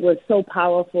dad was so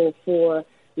powerful for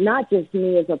not just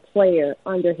me as a player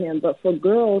under him, but for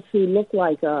girls who looked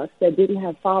like us that didn't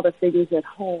have father figures at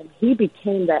home. He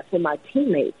became that for my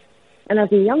teammates. And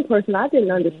as a young person, I didn't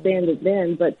understand it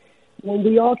then, but when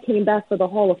we all came back for the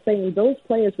Hall of Fame, those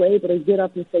players were able to get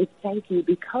up and say, thank you.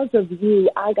 Because of you,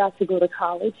 I got to go to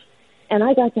college, and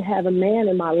I got to have a man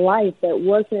in my life that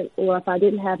wasn't, or if I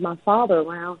didn't have my father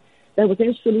around, that was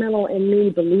instrumental in me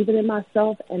believing in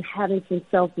myself and having some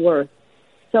self-worth.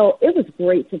 So it was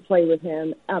great to play with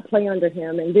him, play under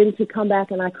him, and then to come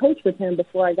back and I coached with him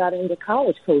before I got into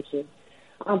college coaching.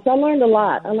 So I learned a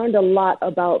lot. I learned a lot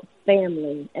about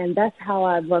family, and that's how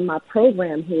I run my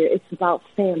program here. It's about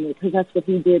family because that's what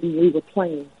he did when we were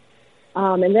playing.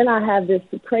 And then I have this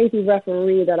crazy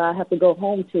referee that I have to go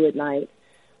home to at night.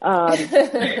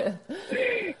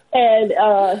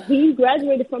 And he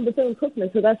graduated from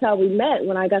Bethune-Cookman, so that's how we met.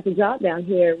 When I got the job down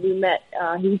here, we met.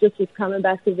 He just was coming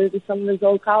back to visit some of his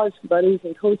old college buddies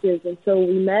and coaches, and so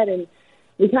we met, and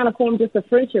we kind of formed just a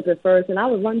friendship at first. And I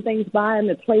would run things by him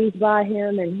and plays by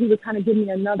him, and he would kind of give me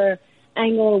another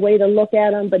angle, a way to look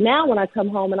at him. But now when I come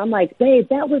home and I'm like, babe,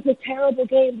 that was a terrible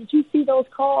game. Did you see those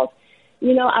calls?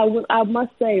 You know, I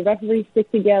must say referees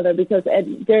stick together because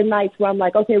there are nights where I'm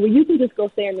like, okay, well, you can just go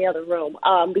stay in the other room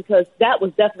because that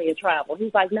was definitely a travel.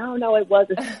 He's like, no, it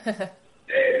wasn't.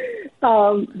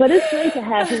 But it's great to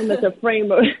have him as a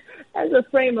frame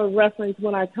of reference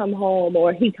when I come home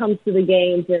or he comes to the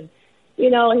games. And, you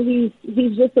know, he's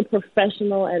just a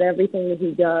professional at everything that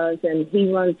he does. And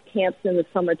he runs camps in the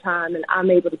summertime, and I'm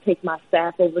able to take my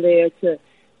staff over there to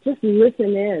just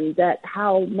listen in that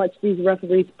how much these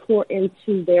referees pour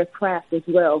into their craft as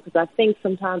well. Because I think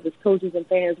sometimes as coaches and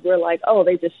fans, we're like, oh,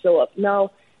 they just show up.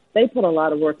 No, they put a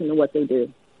lot of work into what they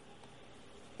do.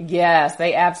 Yes,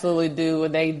 they absolutely do,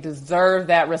 and they deserve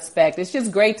that respect. It's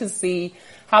just great to see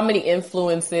how many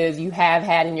influences you have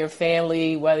had in your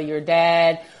family, whether your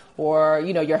dad or,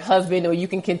 you know, your husband, or you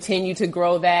can continue to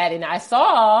grow that. And I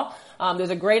saw there's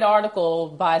a great article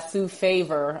by Sue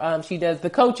Favor. She does the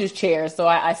coach's chair. So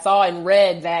I saw and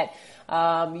read that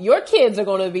your kids are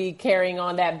going to be carrying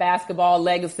on that basketball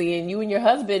legacy, and you and your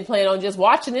husband plan on just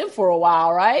watching them for a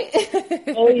while, right?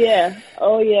 Oh,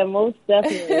 yeah, most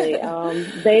definitely.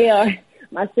 They are,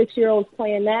 my 6-year-old's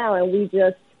playing now,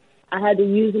 and I had to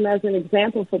use them as an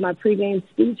example for my pregame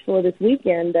speech for this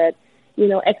weekend that, you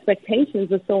know,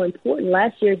 expectations are so important.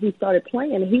 Last year he started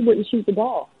playing and he wouldn't shoot the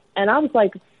ball. And I was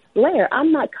like, Blair,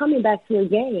 I'm not coming back to a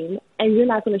game and you're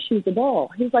not going to shoot the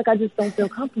ball. He's like, I just don't feel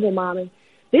comfortable, Mommy.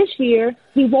 This year,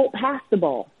 he won't pass the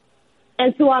ball.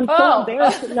 And so I'm so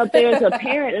embarrassed sitting up there as a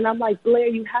parent, and I'm like, Blair,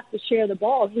 you have to share the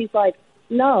ball. He's like,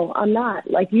 no, I'm not.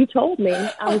 Like, you told me.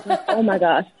 I was like, oh, my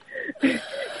gosh.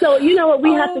 So, you know what,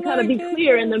 we have to kind of be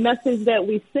clear in the message that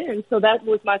we send. So that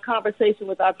was my conversation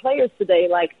with our players today.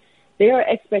 Like, there are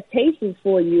expectations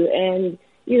for you, and,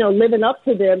 you know, living up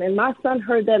to them. And my son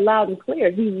heard that loud and clear.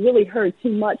 He really heard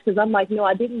too much because I'm like, no,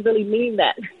 I didn't really mean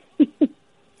that.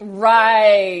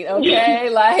 Right. Okay.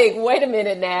 Like, wait a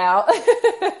minute now.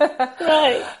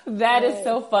 Right. That is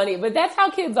so funny. But that's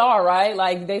how kids are, right?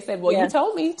 Like, they said, well, you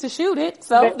told me to shoot it,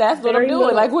 so that's what I'm doing.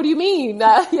 Little. Like, what do you mean?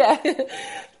 Yeah.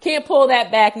 Can't pull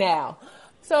that back now.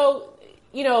 So,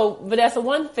 you know, Vanessa,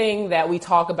 one thing that we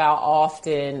talk about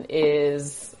often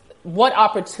is what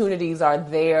opportunities are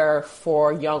there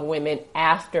for young women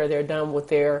after they're done with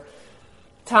their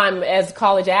time as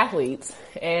college athletes.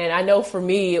 And I know for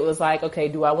me, it was like, okay,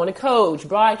 do I want to coach,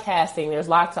 broadcasting? There's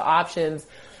lots of options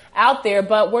out there,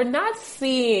 but we're not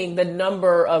seeing the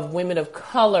number of women of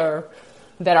color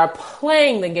that are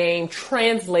playing the game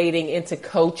translating into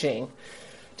coaching.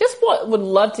 Just would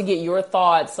love to get your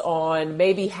thoughts on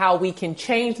maybe how we can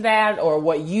change that, or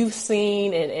what you've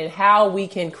seen, and how we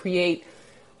can create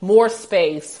more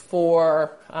space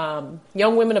for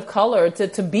young women of color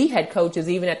to be head coaches,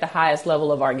 even at the highest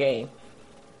level of our game.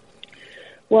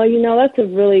 Well,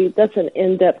 that's an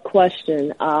in-depth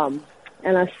question.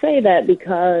 And I say that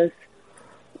because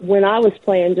when I was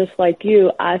playing just like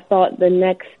you, I thought the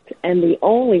next and the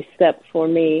only step for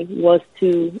me was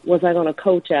I going to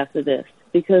coach after this?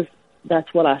 Because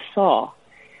that's what I saw.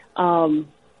 And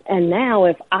now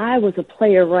if I was a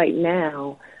player right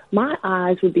now, my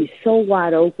eyes would be so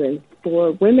wide open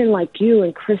for women like you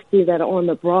and Christy that are on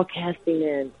the broadcasting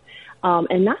end.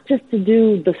 And not just to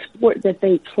do the sport that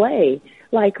they play.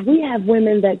 Like, we have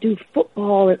women that do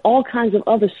football and all kinds of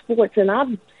other sports, and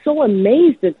I'm so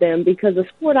amazed at them because the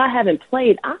sport I haven't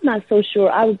played, I'm not so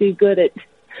sure I would be good at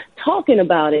talking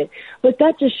about it. But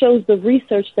that just shows the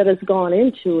research that has gone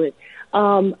into it.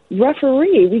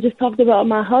 Referee, we just talked about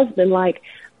my husband. Like,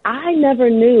 I never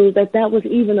knew that was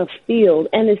even a field,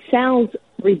 and it sounds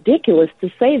ridiculous to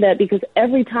say that because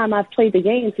every time I've played the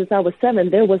game since I was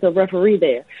 7, there was a referee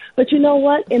there. But you know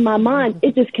what? In my mind,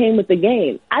 it just came with the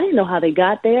game. I didn't know how they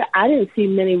got there. I didn't see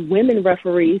many women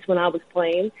referees when I was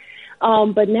playing.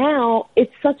 But now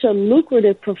it's such a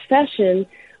lucrative profession,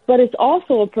 but it's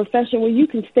also a profession where you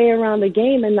can stay around the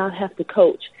game and not have to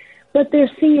coach. But there's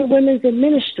senior women's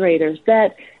administrators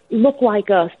that look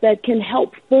like us, that can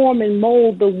help form and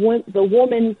mold the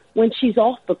woman when she's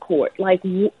off the court, like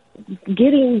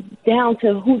getting down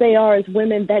to who they are as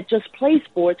women that just play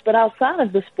sports. But outside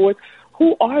of the sports,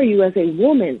 who are you as a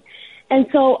woman? And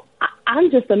so I'm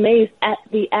just amazed at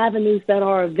the avenues that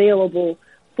are available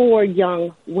for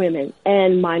young women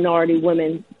and minority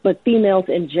women, but females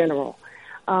in general.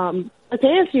 But to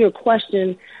answer your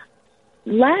question,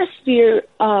 last year,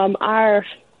 my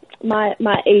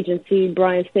agency,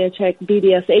 Brian Stanchek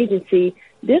BDS Agency,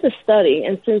 did a study,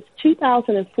 and since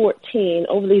 2014,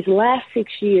 over these last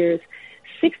 6 years,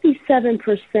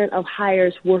 67% of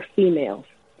hires were females.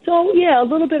 So, yeah, a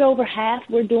little bit over half.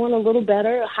 We're doing a little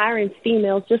better hiring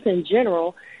females just in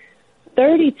general.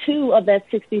 32 of that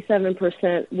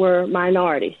 67% were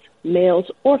minorities, males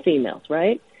or females,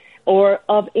 right, or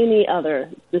of any other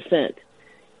descent.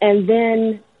 And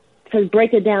then to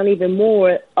break it down even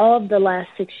more, of the last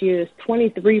 6 years,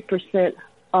 23%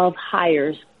 of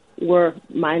hires were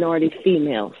minority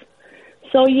females.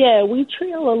 So, yeah, we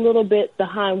trail a little bit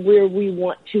behind where we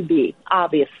want to be,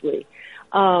 obviously.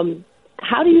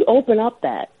 How do you open up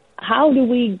that? How do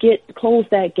we close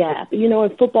that gap? You know,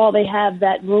 in football, they have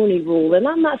that Rooney Rule, and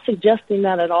I'm not suggesting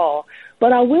that at all.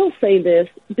 But I will say this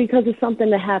because it's something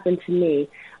that happened to me.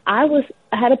 I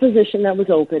had a position that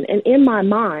was open, and in my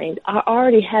mind, I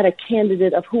already had a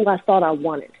candidate of who I thought I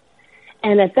wanted.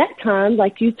 And at that time,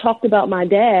 like you talked about my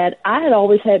dad, I had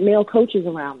always had male coaches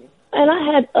around me. And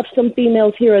I had some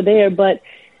females here or there, but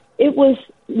it was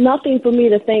nothing for me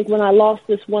to think when I lost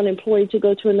this one employee to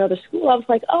go to another school. I was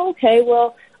like, oh, okay,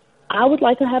 well, I would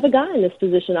like to have a guy in this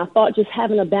position. I thought just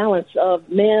having a balance of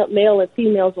male and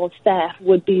females on staff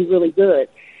would be really good.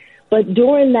 But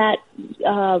during that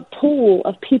pool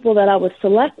of people that I was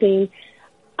selecting,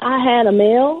 I had a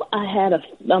male, I had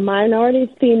a minority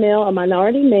female, a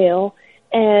minority male,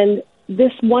 and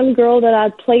this one girl that I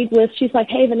played with, she's like,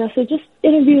 hey, Vanessa, just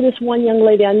interview this one young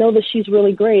lady. I know that she's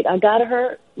really great. I got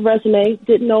her resume,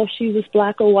 didn't know if she was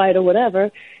black or white or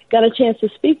whatever, got a chance to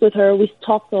speak with her. We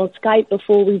talked on Skype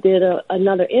before we did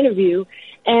another interview,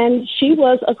 and she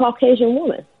was a Caucasian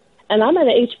woman. And I'm at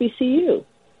a HBCU.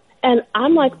 And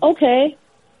I'm like, okay,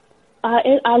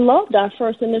 I loved our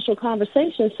first initial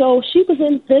conversation. So she was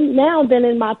now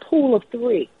in my pool of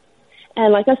 3.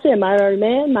 And like I said, minority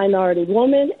man, minority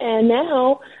woman, and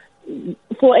now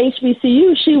for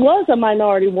HBCU, she was a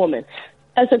minority woman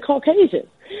as a Caucasian.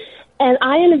 And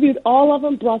I interviewed all of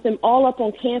them, brought them all up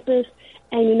on campus,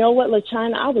 and you know what,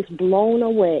 LaChina, I was blown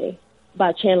away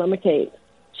by Chandler McCabe.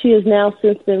 She has now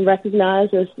since been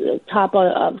recognized as the top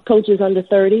coaches under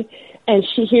 30, and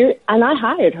I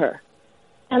hired her.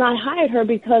 And I hired her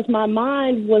because my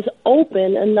mind was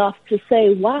open enough to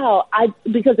say, wow,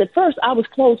 because at first I was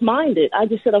closed-minded. I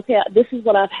just said, okay, this is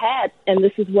what I've had, and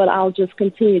this is what I'll just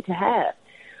continue to have.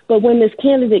 But when this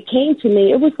candidate came to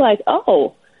me, it was like,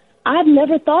 oh, I've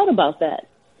never thought about that.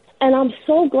 And I'm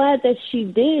so glad that she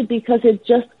did because it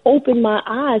just opened my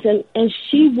eyes, and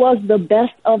she was the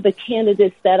best of the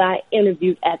candidates that I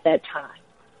interviewed at that time.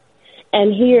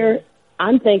 And here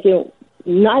I'm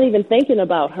not even thinking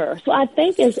about her. So I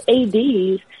think as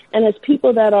ADs and as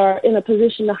people that are in a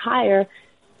position to hire,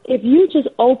 if you just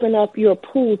open up your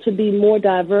pool to be more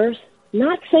diverse,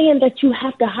 not saying that you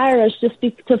have to hire us just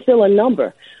to fill a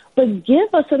number, but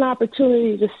give us an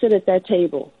opportunity to sit at that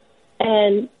table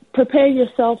and prepare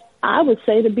yourself, I would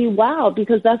say, to be wowed,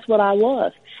 because that's what I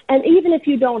was. And even if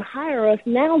you don't hire us,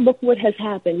 now look what has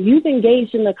happened. You've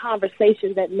engaged in a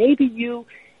conversation that maybe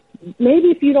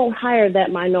if you don't hire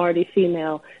that minority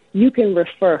female, you can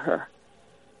refer her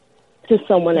to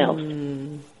someone else.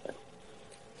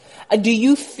 Do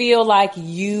you feel like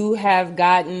you have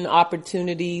gotten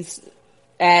opportunities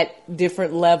at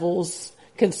different levels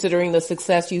considering the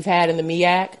success you've had in the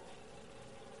MEAC?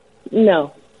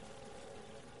 No.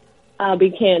 I'll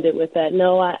be candid with that.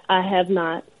 No, I have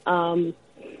not. And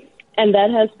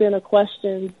that has been a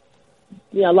question,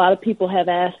 a lot of people have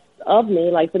asked of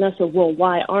me, like, Vanessa, well,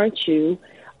 why aren't you?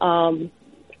 I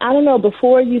don't know.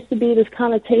 Before it used to be this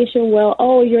connotation, well,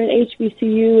 oh, you're an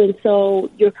HBCU, and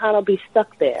so you're kind of be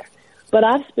stuck there. But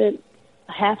I've spent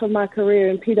half of my career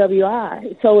in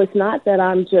PWI, so it's not that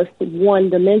I'm just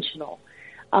one-dimensional.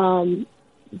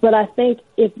 But I think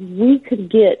if we could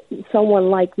get someone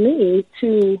like me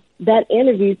to that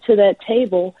interview, to that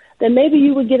table, then maybe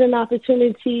you would get an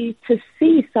opportunity to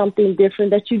see something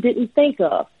different that you didn't think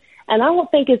of. And I don't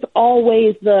think it's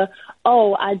always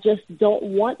I just don't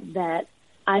want that.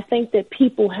 I think that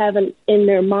people have in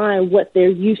their mind what they're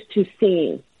used to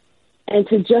seeing. And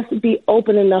to just be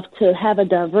open enough to have a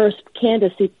diverse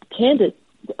candidate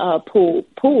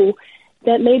pool,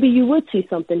 that maybe you would see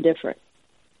something different.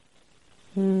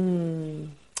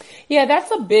 Yeah,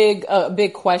 that's a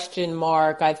big question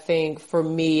mark, I think, for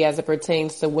me as it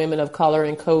pertains to women of color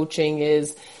in coaching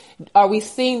is, are we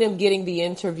seeing them getting the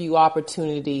interview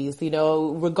opportunities,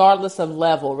 regardless of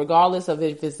level, regardless of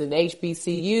if it's an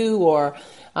HBCU or,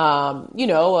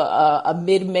 a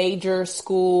mid-major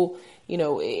school,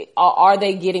 are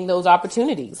they getting those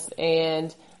opportunities?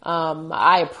 And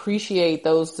I appreciate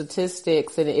those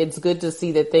statistics, and it's good to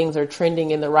see that things are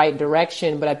trending in the right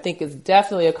direction. But I think it's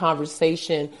definitely a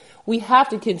conversation we have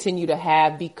to continue to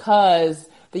have, because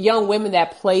the young women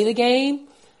that play the game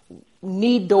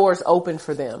need doors open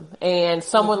for them. And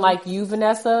someone like you,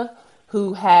 Vanessa,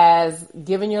 who has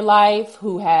given your life,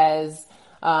 who has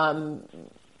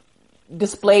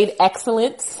displayed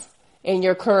excellence in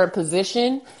your current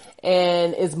position,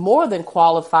 and is more than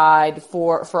qualified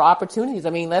for opportunities.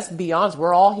 I mean, let's be honest,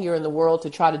 we're all here in the world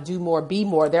to try to do more, be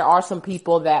more. There are some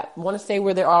people that want to stay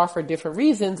where they are for different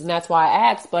reasons, and that's why I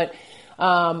asked, but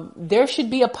there should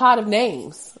be a pot of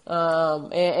names,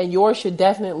 and yours should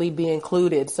definitely be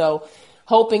included. So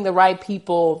hoping the right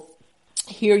people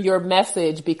hear your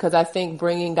message, because I think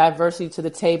bringing diversity to the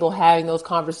table, having those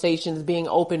conversations, being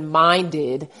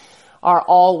open-minded are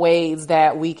all ways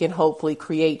that we can hopefully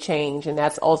create change. And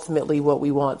that's ultimately what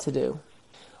we want to do.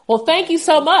 Well, thank you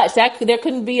so much. There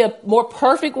couldn't be a more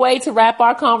perfect way to wrap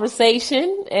our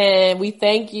conversation. And we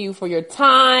thank you for your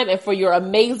time and for your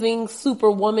amazing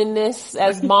superwomanness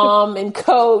as mom and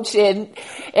coach and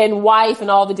wife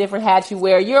and all the different hats you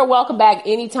wear. You're welcome back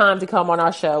anytime to come on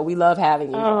our show. We love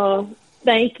having you. Oh,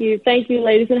 thank you. Thank you,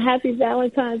 ladies. And happy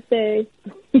Valentine's Day.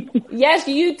 Yes,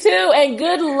 you too. And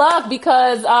good luck,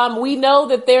 because we know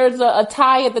that there's a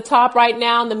tie at the top right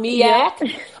now in the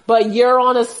MEAC, but you're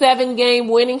on a 7-game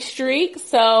winning streak.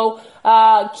 So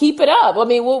keep it up. I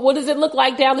mean, what does it look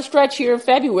like down the stretch here in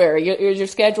February? Is your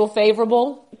schedule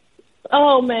favorable?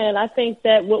 Oh, man, I think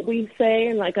that what we say,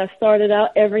 and like I started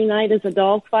out, every night is a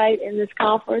dogfight in this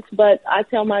conference, but I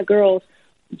tell my girls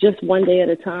just one day at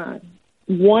a time.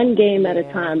 One game at a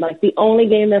time. Like, the only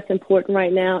game that's important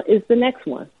right now is the next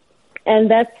one. And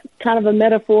that's kind of a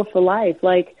metaphor for life.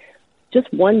 Like,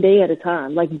 just one day at a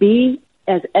time. Like, be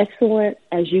as excellent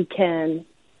as you can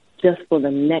just for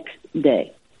the next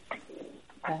day.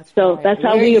 That's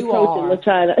how we approach it,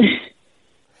 LaChina.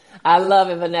 I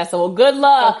love it, Vanessa. Well, good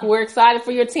luck. Okay. We're excited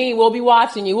for your team. We'll be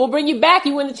watching you. We'll bring you back.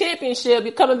 You win the championship.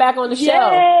 You're coming back on the show.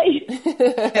 Yay!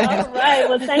 All right.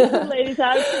 Well, thank you, ladies.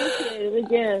 I appreciate it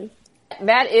again.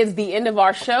 That is the end of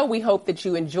our show. We hope that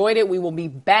you enjoyed it. We will be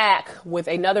back with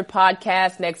another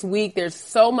podcast next week. There's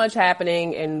so much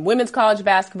happening in women's college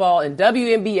basketball and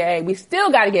WNBA. We still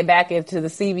got to get back into the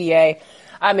CBA.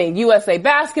 I mean, USA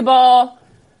basketball.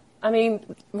 I mean,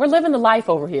 we're living the life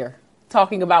over here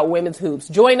talking about women's hoops.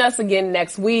 Join us again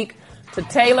next week. To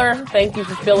Taylor, thank you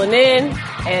for filling in.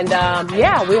 And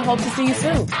we'll hope to see you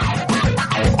soon.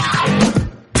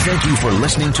 Thank you for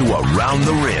listening to Around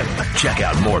the Rim. Check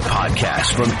out more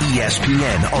podcasts from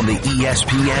ESPN on the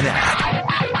ESPN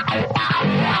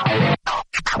app.